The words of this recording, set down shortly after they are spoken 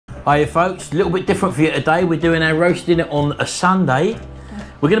Hiya folks, a little bit different for you today. We're doing our roast dinner on a Sunday.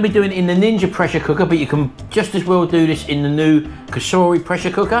 We're going to be doing it in the Ninja pressure cooker, but you can just as well do this in the new Cosori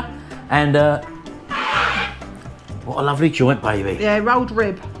pressure cooker. And what a lovely joint, baby. Yeah, rolled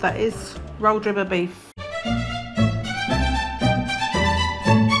rib, that is. Rolled rib of beef.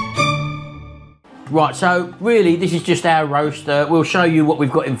 Right, so really this is just our roast. We'll show you what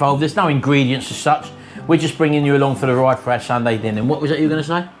we've got involved. There's no ingredients as such. We're just bringing you along for the ride for our Sunday dinner. And what was it you were going to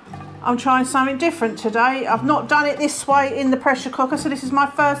say? I'm trying something different today. I've not done it this way in the pressure cooker, so this is my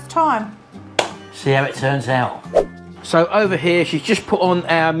first time. See how it turns out. So over here, she's just put on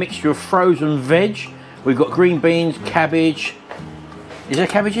our mixture of frozen veg. We've got green beans, cabbage. Is there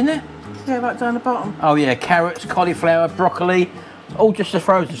cabbage in there? Yeah, right down the bottom. Oh yeah, carrots, cauliflower, broccoli. All just the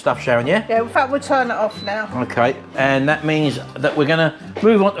frozen stuff, Sharon, yeah? Yeah, in fact, we'll turn it off now. Okay, and that means that we're gonna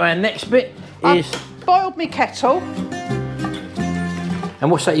move on to our next bit. I've boiled my kettle. And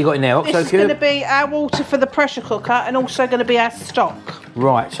what's that you got in there? OXO This is going to be our water for the pressure cooker and also going to be our stock.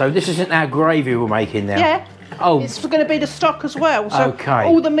 Right, so this isn't our gravy we're making now? Yeah. Oh. It's going to be the stock as well. So okay.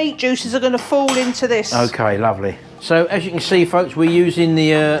 All the meat juices are going to fall into this. Okay, lovely. So as you can see, folks, we're using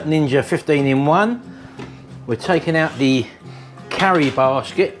the Ninja 15-in-1. We're taking out the carry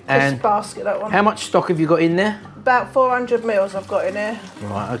basket. And this basket, that one. How much stock have you got in there? About 400 mils I've got in here.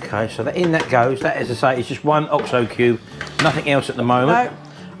 Right, okay, so in that goes. That, as I say, is just one OXO cube, nothing else at the moment. No,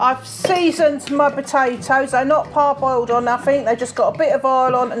 I've seasoned my potatoes. They're not parboiled or nothing. They just got a bit of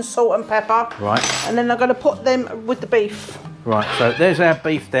oil on and salt and pepper. Right. And then I'm going to put them with the beef. Right, so there's our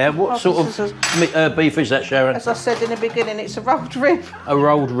beef there. What sort of beef is that, Sharon? As I said in the beginning, it's a rolled rib. A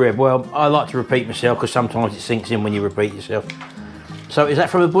rolled rib. Well, I like to repeat myself because sometimes it sinks in when you repeat yourself. So is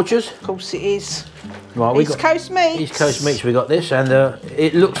that from a butcher's? Of course it is. Right, East Coast Meats. East Coast Meats, we got this, and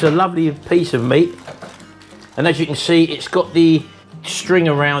it looks a lovely piece of meat. And as you can see, it's got the string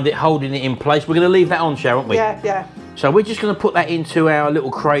around it, holding it in place. We're going to leave that on, Sharon, aren't we? Yeah, yeah. So we're just going to put that into our little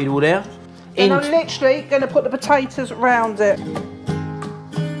cradle there. And I'm literally going to put the potatoes around it.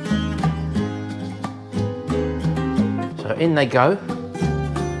 So in they go.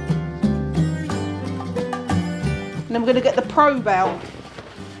 And then we're going to get the probe out.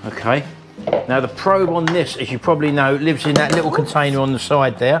 Okay. Now the probe on this, as you probably know, lives in that little container on the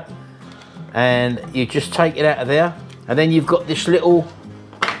side there. And you just take it out of there. And then you've got this little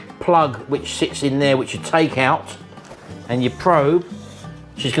plug which sits in there, which you take out. And your probe,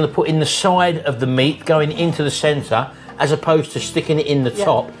 she's going to put in the side of the meat, going into the centre, as opposed to sticking it in the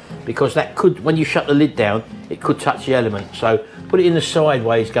top. Because that could, when you shut the lid down, it could touch the element. So put it in the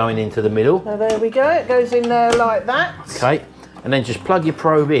sideways, going into the middle. Now there we go, it goes in there like that. Okay, and then just plug your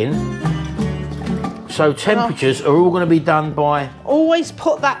probe in. So temperatures are all going to be done by... Always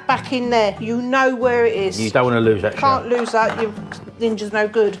put that back in there. You know where it is. You don't want to lose that. Can't lose that. Your Ninja's no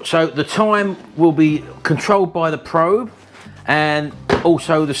good. So the time will be controlled by the probe and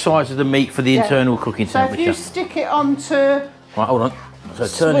also the size of the meat for the internal cooking temperature. So if you stick it onto... Right, hold on. So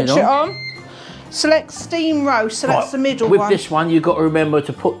turn it on. Switch it on. Select steam roast, so that's the middle one. With this one, you've got to remember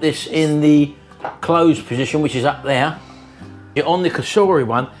to put this in the closed position, which is up there. On the Cosori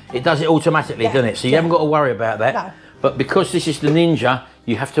one, it does it automatically, doesn't it? So you haven't got to worry about that. No. But because this is the Ninja,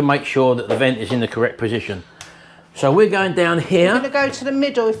 you have to make sure that the vent is in the correct position. So we're going down here. I'm going to go to the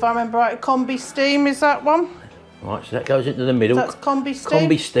middle, if I remember right. Combi steam is that one. Right, so that goes into the middle. That's combi steam.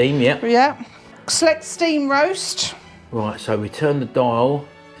 Combi steam, yeah. Yeah. Select steam roast. Right, so we turn the dial.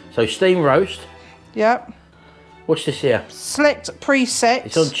 So steam roast. Yep. What's this here? Select preset.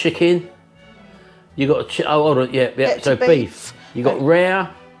 It's on chicken. You got a oh, hold on, yeah. So beef. You got rare.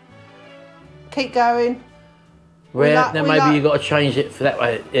 Keep going. Rare. Now maybe you got to change it for that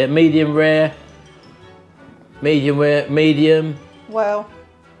way. Yeah, medium rare. Medium rare. Medium. Well.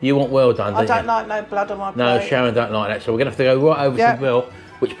 You want well done, don't you? I don't like no blood on my plate. No, Sharon don't like that. So we're going to have to go right over to well,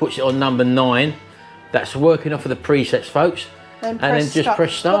 which puts it on number 9. That's working off of the presets, folks. And then just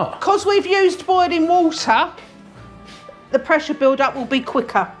press start. Because we've used boiling water, the pressure build-up will be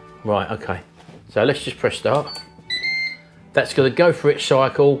quicker. Right, okay. So let's just press start. That's going to go for its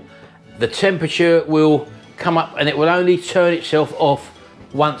cycle. The temperature will come up and it will only turn itself off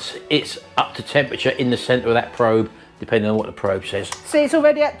once it's up to temperature in the centre of that probe, depending on what the probe says. See, it's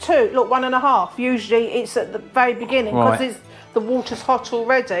already at 2. Look, 1.5. Usually it's at the very beginning because the water's hot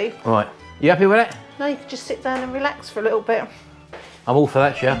already. Right. You happy with that? No, you can just sit down and relax for a little bit. I'm all for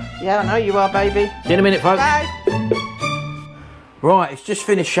that, Sharon. Yeah, I know you are, baby. See you in a minute, folks. Bye. Right, it's just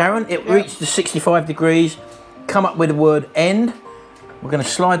finished, Sharon. It reached the 65 degrees. Come up with the word end. We're going to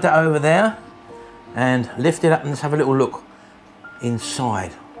slide that over there and lift it up and let's have a little look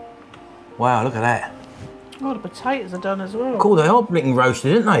inside. Wow, look at that. Oh, the potatoes are done as well. Cool, they are blinking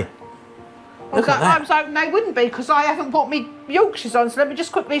roasted, aren't they? Look at that. I was hoping they wouldn't be because I haven't put me Yorkshires on, so let me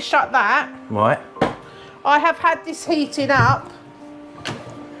just quickly shut that. Right. I have had this heating up.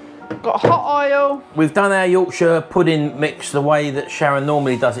 Got hot oil. We've done our Yorkshire pudding mix the way that Sharon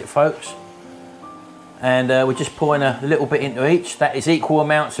normally does it, folks. And we're just pouring a little bit into each. That is equal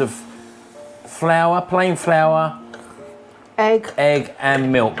amounts of flour, plain flour, egg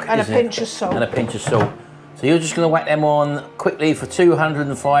and milk. And a pinch of salt. And a pinch of salt. So you're just going to whack them on quickly for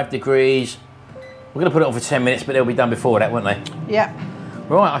 205 degrees. We're going to put it on for 10 minutes, but they'll be done before that, won't they? Yeah.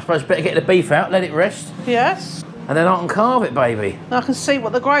 Right, I suppose better get the beef out, let it rest. Yes. And then I can carve it, baby. And I can see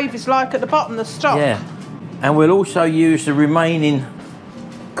what the gravy's like at the bottom, the stock. Yeah. And we'll also use the remaining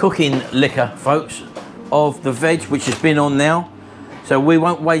cooking liquor, folks, of the veg, which has been on now. So we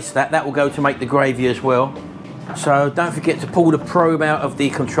won't waste that. That will go to make the gravy as well. So don't forget to pull the probe out of the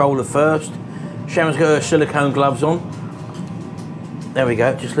controller first. Sharon's got her silicone gloves on. There we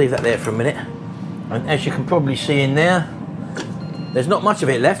go. Just leave that there for a minute. And as you can probably see in there, there's not much of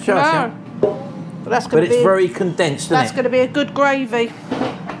it left, Sharon. No. But it's very condensed, isn't it? That's going to be a good gravy.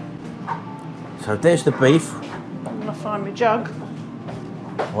 So there's the beef. I'm going to find my jug.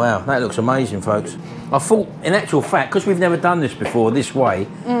 Wow, that looks amazing, folks. I thought, in actual fact, because we've never done this before this way,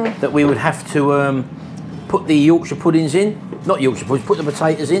 that we would have to put the Yorkshire puddings in. Not Yorkshire puddings, put the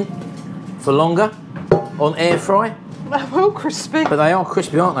potatoes in for longer on air fry. They're all crispy. But they are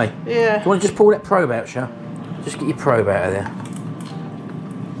crispy, aren't they? Yeah. Do you want to just pull that probe out, Shah? Just get your probe out of there.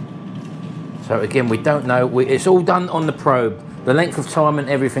 So again, we don't know. It's all done on the probe. The length of time and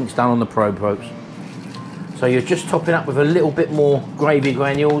everything's done on the probe, folks. So you're just topping up with a little bit more gravy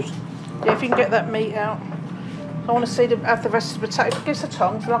granules. Yeah, if you can get that meat out. I want to see have the rest of the potato. Give us the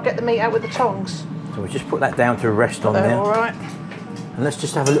tongs and I'll get the meat out with the tongs. So we just put that down to rest on there. All right. And let's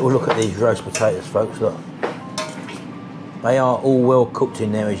just have a little look at these roast potatoes, folks. Look. They are all well cooked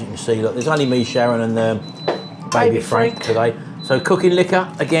in there, as you can see. Look, there's only me, Sharon, and baby Frank today. So cooking liquor,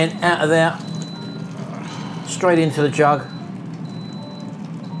 again, out of there. Straight into the jug.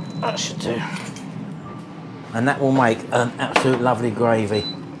 That should do. And that will make an absolute lovely gravy.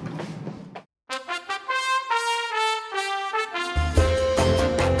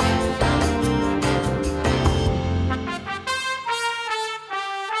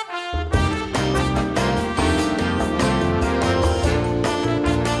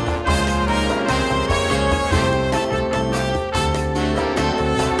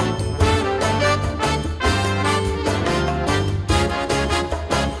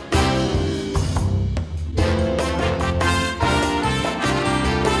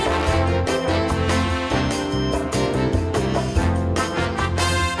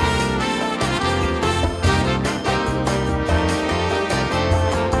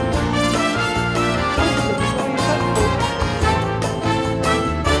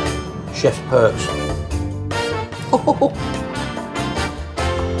 Chef's perks.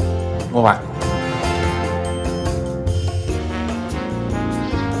 All right.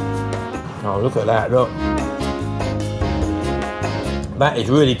 Oh, look at that, look. That is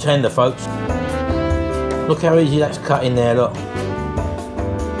really tender, folks. Look how easy that's cut in there, look.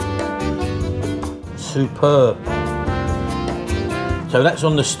 Superb. So that's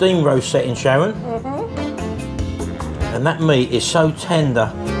on the steam roast setting, Sharon. And that meat is so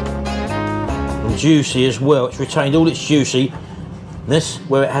tender. Juicy as well. It's retained all its juiciness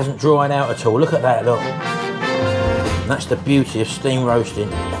where it hasn't dried out at all. Look at that, look. And that's the beauty of steam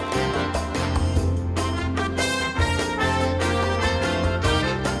roasting.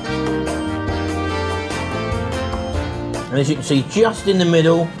 And as you can see, just in the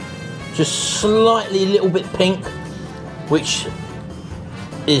middle, just slightly a little bit pink, which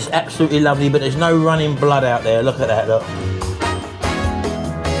is absolutely lovely, but there's no running blood out there. Look at that, look.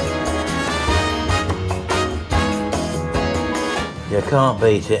 You can't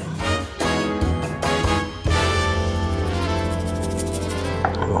beat it.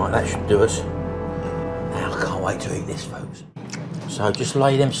 Right, that should do us. Now I can't wait to eat this, folks. So just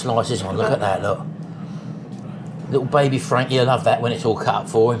lay them slices on. Look at that, look. Little baby Frank, you'll love that when it's all cut up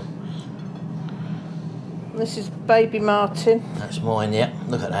for him. This is baby Martin. That's mine, yeah.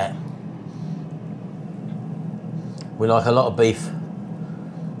 Look at that. We like a lot of beef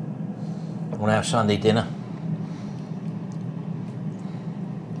on our Sunday dinner.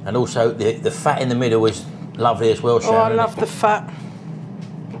 And also the fat in the middle is lovely as well, Sharon. Oh, I love the fat.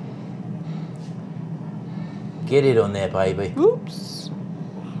 Get it on there, baby. Oops.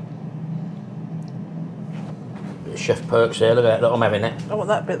 Bit of Chef Perks there, look at that. Look, I'm having that. I want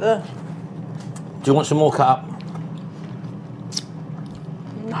that bit there. Do you want some more cut up?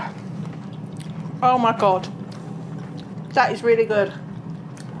 No. Oh my God. That is really good.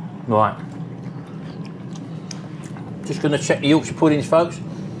 Right. Just going to check the Yorkshire puddings, folks.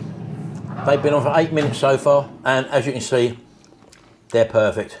 They've been on for 8 minutes so far, and as you can see, they're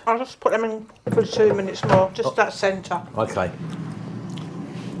perfect. I'll just put them in for 2 minutes more, just that centre. Okay.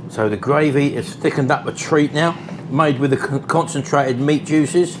 So the gravy is thickened up a treat now, made with the concentrated meat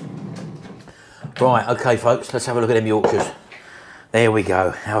juices. Right, okay folks, let's have a look at them Yorkshires. There we go,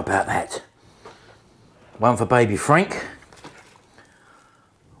 how about that? One for baby Frank,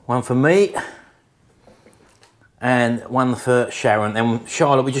 one for me, and one for Sharon. And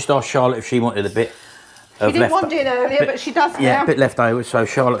Charlotte, we just asked Charlotte if she wanted a bit of She didn't want it earlier, but she does now. Yeah, a bit left over, so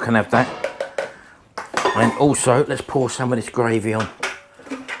Charlotte can have that. And also, let's pour some of this gravy on.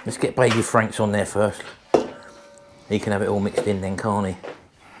 Let's get baby Frank's on there first. He can have it all mixed in then, can't he?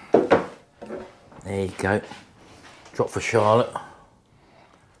 There you go. Drop for Charlotte.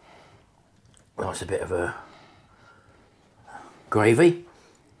 Nice a bit of a gravy.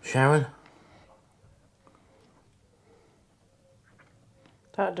 Sharon.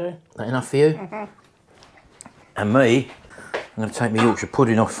 That'll do. That enough for you? Mm-hmm. And me, I'm going to take my Yorkshire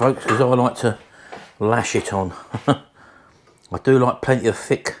pudding off, folks, because I like to lash it on. I do like plenty of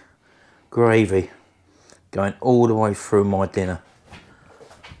thick gravy going all the way through my dinner.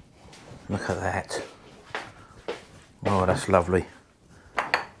 Look at that. Oh, that's lovely.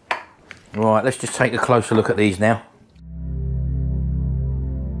 Right, let's just take a closer look at these now.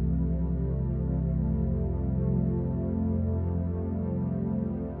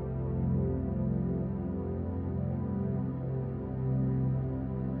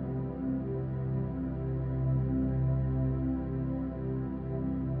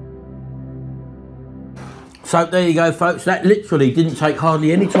 So there you go folks, that literally didn't take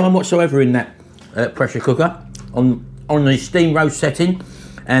hardly any time whatsoever in that pressure cooker on the steam roast setting,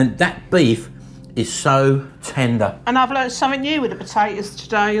 and that beef is so tender. And I've learned something new with the potatoes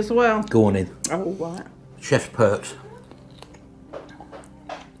today as well. Go on in. Oh, right. Chef's perks.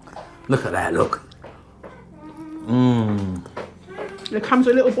 Look at that, look. Mmm. There comes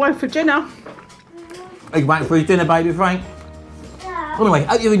a little boy for dinner. He's waiting for his dinner, baby Frank. Yeah. Anyway,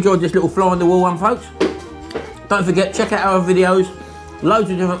 hope you enjoyed this little fly on the wall one, folks. Don't forget, check out our videos. Loads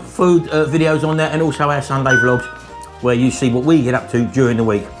of different food videos on there, and also our Sunday vlogs, where you see what we get up to during the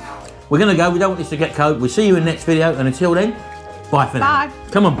week. We're going to go. We don't want this to get cold. We'll see you in the next video, and until then, bye for now. Bye.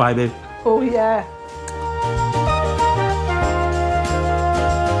 Come on, baby. Oh, yeah.